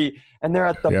 4-3, and they're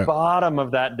at the bottom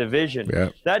of that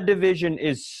division. That division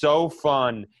is so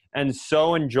fun and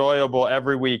so enjoyable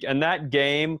every week, and that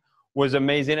game was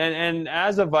amazing. And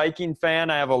as a Viking fan,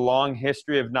 I have a long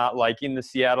history of not liking the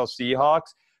Seattle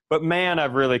Seahawks. But, man,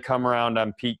 I've really come around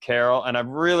on Pete Carroll, and I've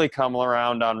really come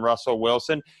around on Russell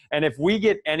Wilson. And if we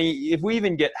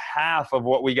even get half of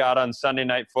what we got on Sunday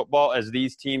Night Football as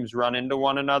these teams run into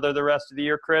one another the rest of the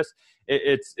year, Chris,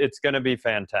 it's going to be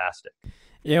fantastic.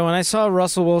 Yeah, when I saw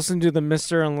Russell Wilson do the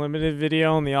Mr. Unlimited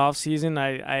video in the offseason,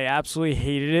 I absolutely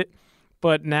hated it.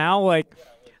 But now,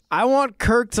 I want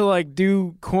Kirk to,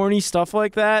 do corny stuff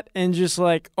like that and just,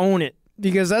 own it.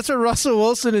 Because that's what Russell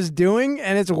Wilson is doing,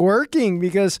 and it's working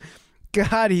because,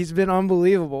 God, he's been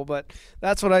unbelievable. But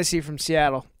that's what I see from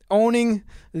Seattle. Owning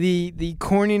the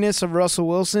corniness of Russell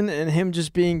Wilson and him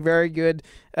just being very good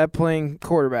at playing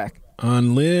quarterback.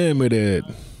 Unlimited.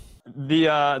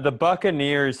 The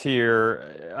Buccaneers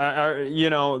here are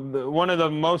one of the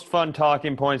most fun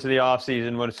talking points of the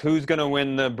offseason was who's going to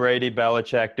win the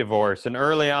Brady-Belichick divorce. And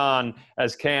early on,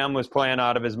 as Cam was playing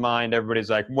out of his mind, everybody's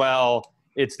like, well,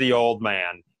 it's the old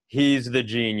man. He's the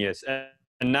genius.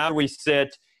 And now we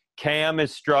sit, Cam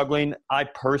is struggling. I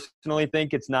personally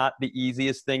think it's not the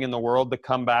easiest thing in the world to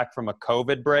come back from a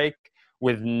COVID break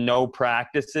with no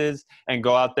practices and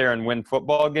go out there and win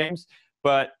football games.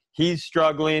 But he's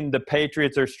struggling. The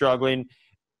Patriots are struggling.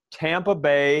 Tampa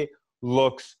Bay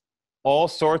looks all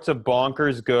sorts of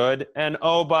bonkers good. And,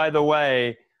 oh, by the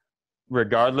way,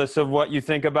 regardless of what you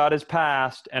think about his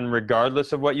past and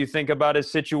regardless of what you think about his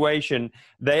situation,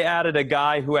 they added a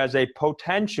guy who has a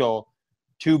potential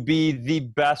to be the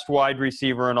best wide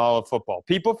receiver in all of football.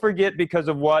 People forget because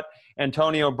of what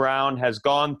Antonio Brown has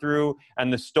gone through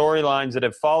and the storylines that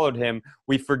have followed him.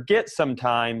 We forget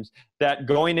sometimes that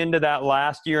going into that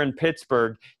last year in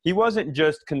Pittsburgh, he wasn't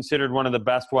just considered one of the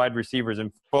best wide receivers in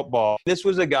football. This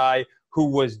was a guy who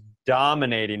was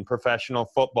dominating professional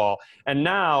football. And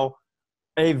now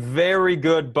a very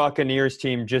good Buccaneers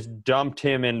team just dumped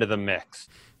him into the mix.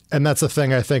 And that's the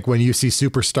thing, I think, when you see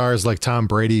superstars like Tom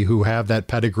Brady who have that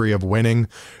pedigree of winning,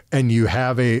 and you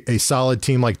have a solid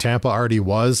team like Tampa already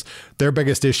was, their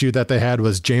biggest issue that they had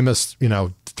was Jameis,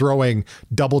 throwing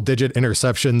double-digit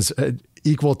interceptions,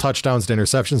 equal touchdowns to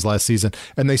interceptions last season,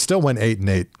 and they still went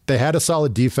 8-8. They had a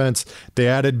solid defense. They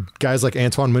added guys like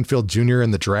Antoine Winfield Jr.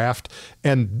 in the draft,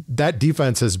 and that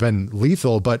defense has been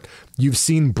lethal, but you've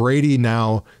seen Brady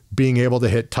now being able to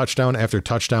hit touchdown after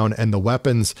touchdown, and the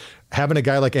weapons, having a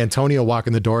guy like Antonio walk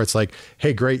in the door, it's like,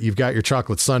 hey, great, you've got your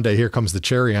chocolate sundae. Here comes the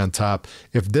cherry on top.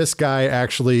 If this guy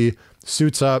actually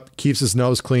suits up, keeps his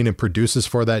nose clean, and produces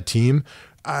for that team,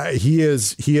 he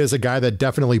is a guy that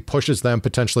definitely pushes them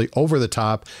potentially over the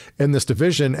top in this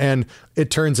division. And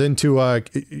it turns into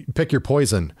pick your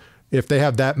poison. If they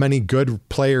have that many good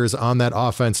players on that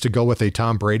offense to go with a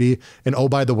Tom Brady, and oh,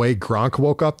 by the way, Gronk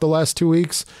woke up the last 2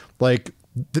 weeks,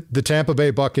 the Tampa Bay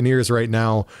Buccaneers right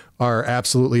now are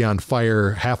absolutely on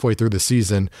fire halfway through the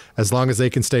season. As long as they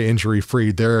can stay injury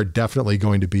free, they're definitely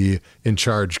going to be in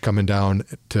charge coming down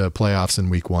to playoffs in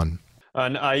week 1.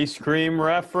 An ice cream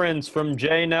reference from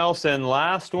Jay Nelson.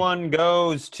 Last one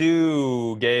goes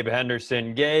to Gabe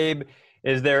Henderson. Gabe,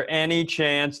 is there any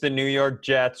chance the New York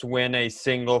Jets win a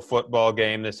single football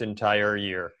game this entire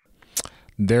year?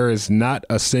 There is not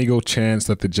a single chance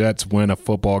that the Jets win a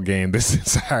football game this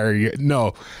entire year.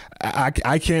 No,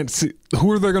 I can't see. Who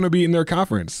are they going to beat in their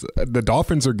conference? The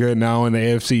Dolphins are good now in the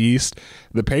AFC East.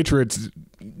 The Patriots,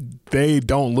 they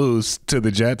don't lose to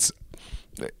the Jets.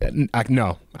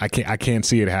 I can't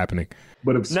see it happening.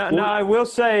 But if now, I will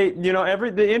say,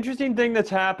 the interesting thing that's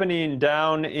happening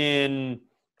down in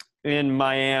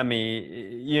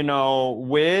Miami,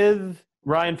 with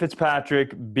Ryan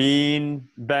Fitzpatrick being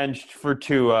benched for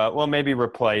Tua, well, maybe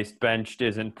replaced. Benched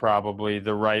isn't probably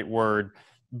the right word.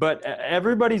 But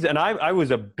everybody's – and I was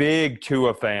a big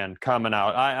Tua fan coming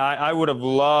out. I would have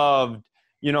loved –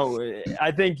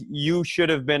 I think you should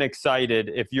have been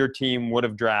excited if your team would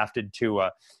have drafted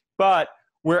Tua. But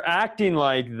we're acting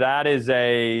like that is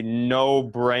a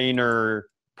no-brainer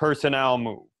personnel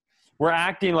move. We're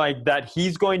acting like that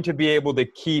he's going to be able to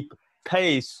keep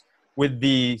pace with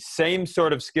the same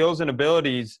sort of skills and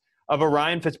abilities of a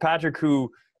Ryan Fitzpatrick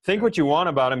who, think what you want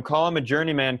about him, call him a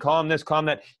journeyman, call him this, call him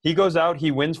that. He goes out,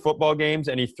 he wins football games,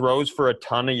 and he throws for a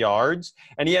ton of yards.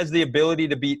 And he has the ability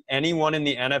to beat anyone in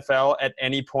the NFL at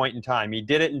any point in time. He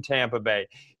did it in Tampa Bay.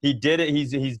 He did it.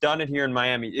 He's done it here in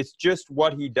Miami. It's just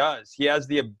what he does. He has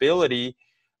the ability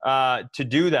to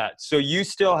do that. So you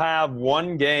still have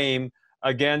one game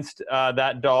against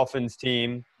that Dolphins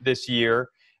team this year.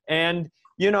 And,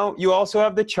 you also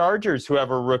have the Chargers who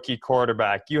have a rookie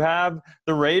quarterback. You have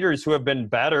the Raiders who have been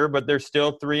better, but they're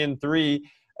still 3-3.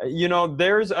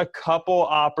 There's a couple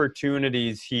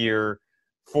opportunities here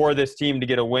for this team to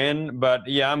get a win. But,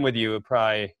 yeah, I'm with you.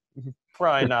 Probably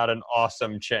not an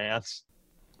awesome chance.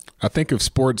 I think if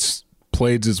sports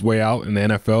plays its way out in the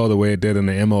NFL the way it did in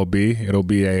the MLB, it'll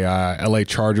be a LA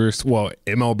Chargers. Well,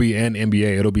 MLB and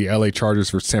NBA, it'll be LA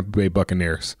Chargers versus Tampa Bay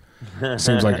Buccaneers.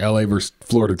 Seems like LA versus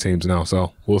Florida teams now,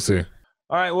 so we'll see.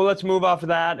 All right, well, let's move off of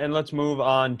that and let's move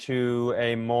on to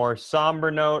a more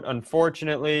somber note.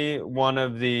 Unfortunately, one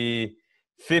of the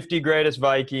 50 greatest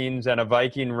Vikings and a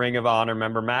Viking Ring of Honor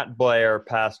member, Matt Blair,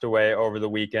 passed away over the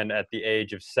weekend at the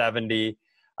age of 70.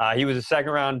 He was a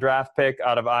second-round draft pick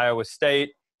out of Iowa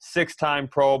State, 6-time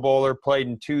Pro Bowler, played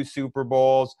in 2 Super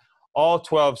Bowls, all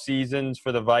 12 seasons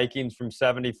for the Vikings from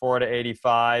 74 to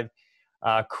 85.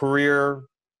 Career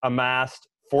amassed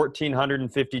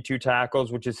 1,452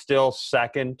 tackles, which is still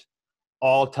second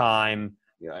all-time.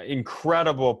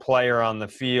 Incredible player on the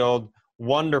field,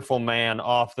 wonderful man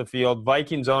off the field.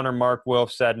 Vikings owner Mark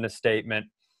Wilf said in a statement,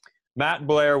 Matt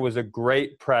Blair was a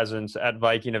great presence at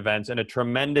Viking events and a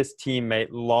tremendous teammate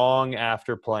long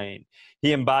after playing.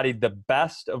 He embodied the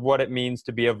best of what it means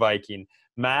to be a Viking.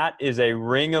 Matt is a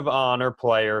Ring of Honor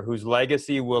player whose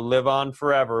legacy will live on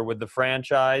forever with the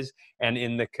franchise and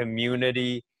in the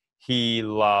community he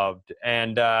loved.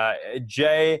 And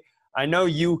Jay, I know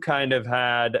you kind of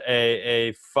had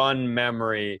a fun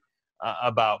memory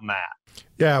about Matt.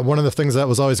 Yeah, one of the things that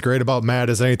was always great about Matt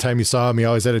is anytime you saw him, he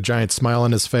always had a giant smile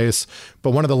on his face.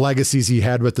 But one of the legacies he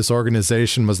had with this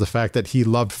organization was the fact that he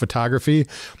loved photography.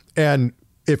 And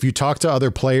if you talk to other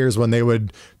players, when they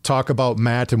would talk about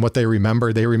Matt and what they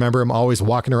remember him always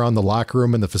walking around the locker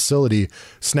room and the facility,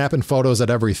 snapping photos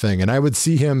at everything. And I would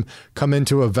see him come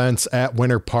into events at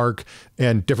Winter Park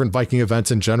and different Viking events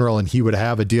in general, and he would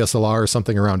have a DSLR or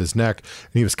something around his neck,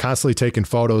 and he was constantly taking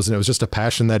photos, and it was just a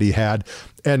passion that he had.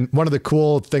 And one of the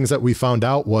cool things that we found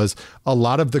out was a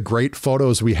lot of the great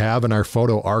photos we have in our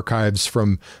photo archives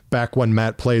from back when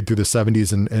Matt played through the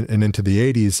 70s and into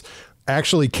the 80s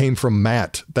actually came from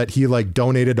Matt, that he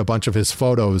donated a bunch of his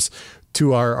photos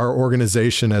to our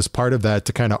organization as part of that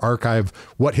to kind of archive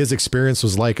what his experience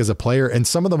was like as a player. And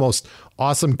some of the most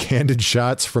awesome candid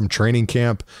shots from training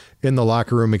camp, in the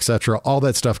locker room, etc. All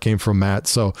that stuff came from Matt.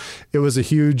 So it was a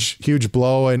huge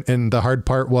blow. And the hard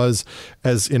part was,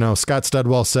 as Scott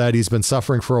Studwell said, he's been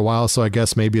suffering for a while. So I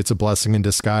guess maybe it's a blessing in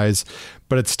disguise,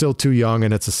 but it's still too young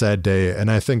and it's a sad day.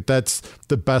 And I think that's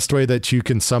the best way that you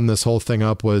can sum this whole thing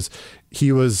up. Was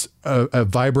he was a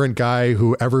vibrant guy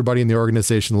who everybody in the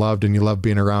organization loved, and you loved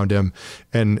being around him.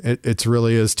 And it's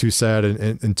really is too sad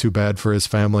and too bad for his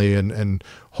family. And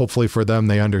hopefully for them,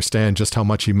 they understand just how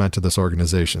much he meant to this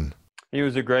organization. He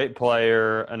was a great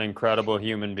player, an incredible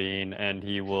human being, and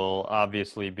he will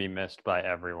obviously be missed by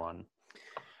everyone.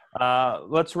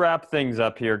 Let's wrap things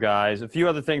up here, guys. A few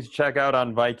other things to check out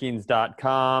on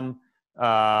Vikings.com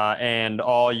and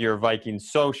all your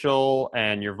Vikings social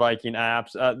and your Viking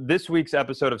apps. This week's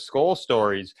episode of Skol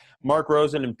Stories, Mark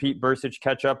Rosen and Pete Bursich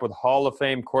catch up with Hall of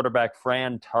Fame quarterback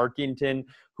Fran Tarkington,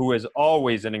 who is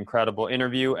always an incredible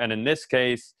interview. And in this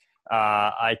case,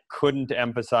 I couldn't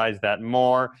emphasize that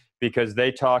more, because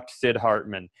they talked Sid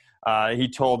Hartman. He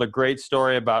told a great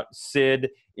story about Sid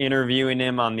interviewing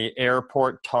him on the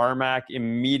airport tarmac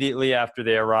immediately after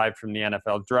they arrived from the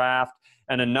NFL draft,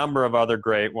 and a number of other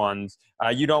great ones.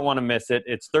 You don't want to miss it.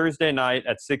 It's Thursday night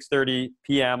at 6:30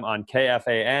 p.m. on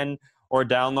KFAN, or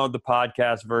download the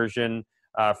podcast version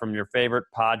from your favorite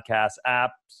podcast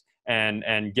apps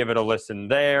and give it a listen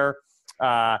there.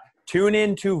 Tune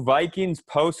in to Vikings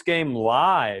Postgame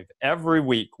Live every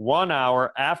week, 1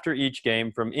 hour after each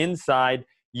game from inside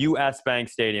US Bank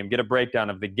Stadium. Get a breakdown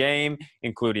of the game,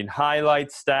 including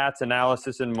highlights, stats,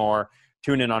 analysis, and more.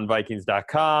 Tune in on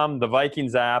Vikings.com, the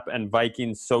Vikings app, and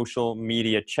Vikings social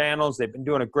media channels. They've been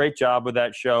doing a great job with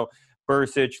that show.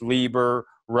 Bursich, Lieber,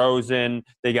 Rosen,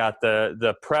 they got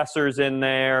the pressers in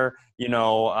there,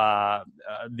 the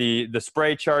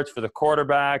spray charts for the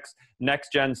quarterbacks,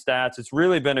 next gen stats. It's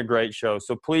really been a great show.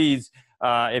 So please,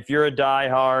 if you're a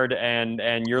diehard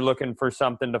and you're looking for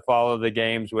something to follow the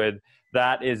games with,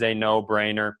 that is a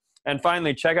no-brainer. And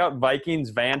finally, check out Vikings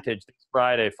Vantage this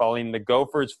Friday following the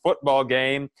Gophers football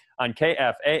game on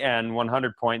KFAN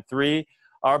 100.3.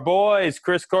 Our boys,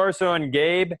 Chris Corso and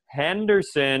Gabe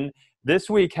Henderson,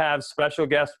 this week have special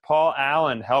guest Paul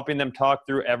Allen helping them talk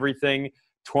through everything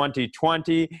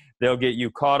 2020. They'll get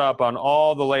you caught up on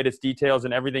all the latest details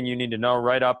and everything you need to know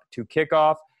right up to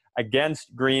kickoff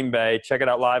against Green Bay. Check it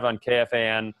out live on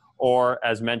KFAN or,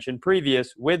 as mentioned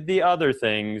previous, with the other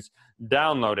things,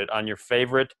 download it on your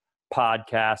favorite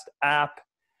podcast app.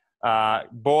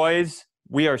 Boys,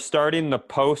 we are starting the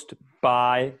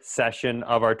post-bye session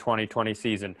of our 2020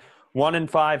 season.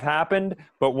 1-5 happened,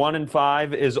 but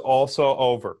 1-5 is also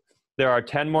over. There are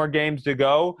 10 more games to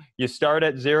go. You start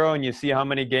at 0 and you see how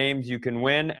many games you can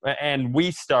win. And we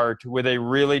start with a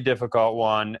really difficult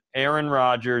one. Aaron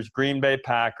Rodgers, Green Bay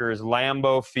Packers,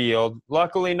 Lambeau Field.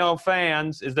 Luckily, no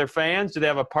fans. Is there fans? Do they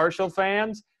have a partial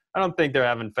fans? I don't think they're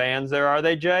having fans there, are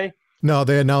they, Jay? No,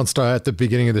 they announced at the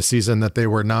beginning of the season that they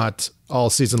were not all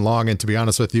season long. And to be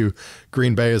honest with you,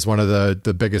 Green Bay is one of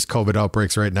the biggest COVID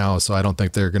outbreaks right now. So I don't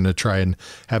think they're going to try and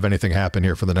have anything happen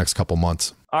here for the next couple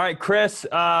months. All right, Chris,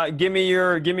 give me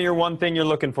your one thing you're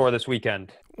looking for this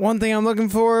weekend. One thing I'm looking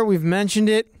for, we've mentioned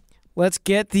it. Let's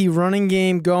get the running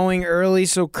game going early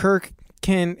so Kirk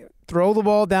can throw the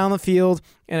ball down the field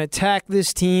and attack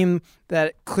this team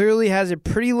that clearly has a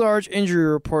pretty large injury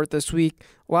report this week.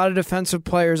 A lot of defensive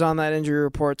players on that injury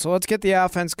report. So let's get the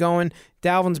offense going.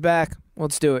 Dalvin's back.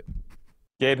 Let's do it.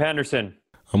 Gabe Henderson.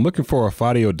 I'm looking for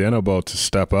Afadio Denabo to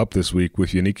step up this week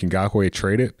with Yannick Ngakoue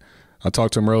traded. I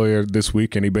talked to him earlier this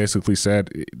week, and he basically said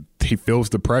he feels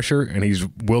the pressure, and he's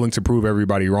willing to prove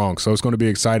everybody wrong. So it's going to be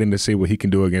exciting to see what he can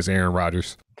do against Aaron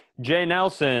Rodgers. Jay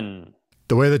Nelson.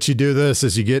 The way that you do this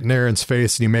is you get in Aaron's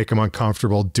face and you make him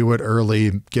uncomfortable, do it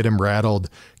early, get him rattled,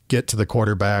 get to the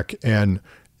quarterback. And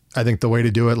I think the way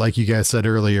to do it, like you guys said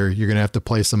earlier, you're going to have to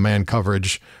play some man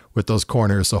coverage with those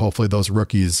corners. So hopefully those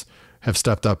rookies have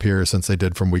stepped up here since they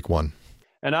did from week 1.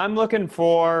 And I'm looking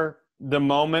for the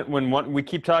moment when we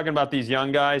keep talking about these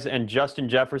young guys and Justin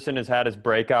Jefferson has had his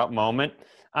breakout moment.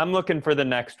 I'm looking for the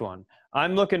next one.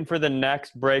 I'm looking for the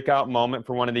next breakout moment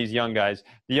for one of these young guys.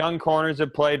 The young corners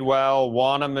have played well.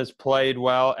 Wanham has played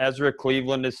well. Ezra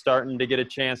Cleveland is starting to get a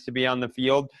chance to be on the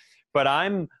field. But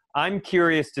I'm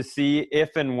curious to see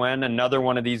if and when another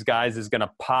one of these guys is going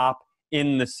to pop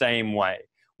in the same way,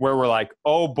 where we're like,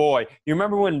 oh boy. You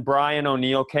remember when Brian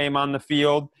O'Neill came on the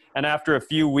field, and after a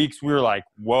few weeks we were like,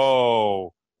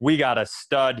 whoa, we got a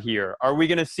stud here. Are we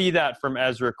going to see that from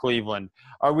Ezra Cleveland?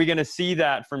 Are we going to see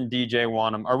that from DJ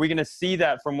Wanham? Are we going to see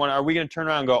that from one? Are we going to turn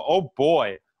around and go, oh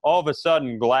boy, all of a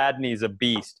sudden Gladney's a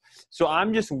beast? So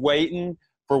I'm just waiting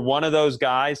for one of those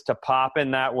guys to pop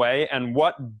in that way. And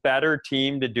what better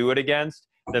team to do it against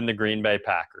than the Green Bay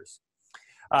Packers?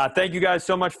 Thank you guys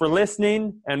so much for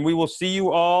listening, and we will see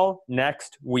you all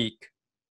next week.